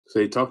So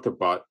you talked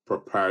about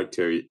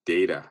proprietary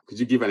data. Could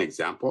you give an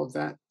example of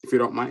that, if you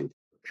don't mind?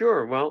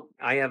 Sure. Well,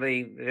 I have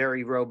a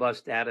very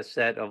robust data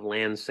set of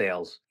land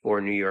sales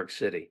for New York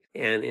City.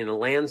 And in a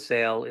land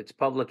sale, it's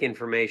public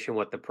information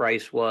what the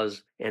price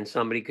was, and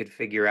somebody could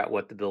figure out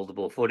what the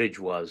buildable footage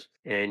was.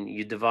 And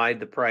you divide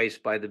the price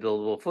by the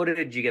buildable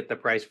footage, you get the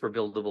price per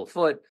buildable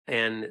foot.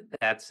 And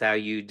that's how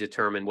you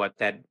determine what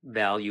that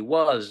value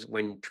was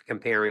when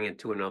comparing it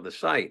to another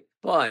site.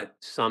 But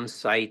some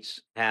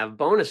sites have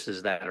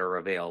bonuses that are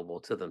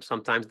available to them.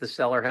 Sometimes the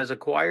seller has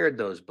acquired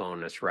those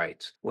bonus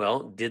rights.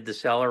 Well, did the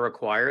seller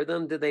acquire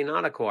them? Did they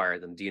not acquire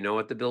them? Do you know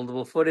what the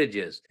buildable footage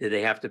is? Did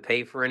they have to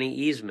pay for any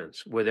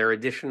easements? Were there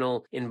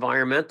additional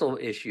environmental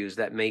issues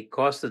that may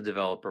cost the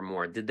developer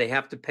more? Did they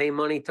have to pay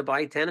money to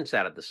buy tenants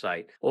out of the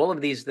site? All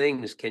of these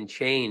things can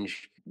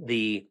change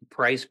the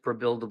price per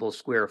buildable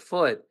square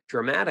foot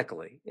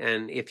dramatically.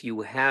 And if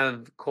you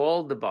have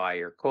called the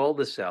buyer, called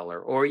the seller,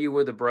 or you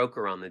were the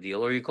broker on the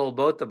deal, or you called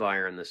both the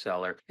buyer and the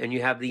seller, and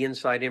you have the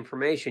inside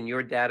information,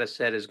 your data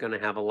set is going to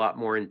have a lot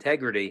more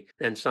integrity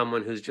than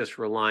someone who's just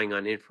relying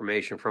on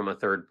information from a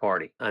third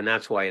party. And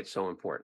that's why it's so important.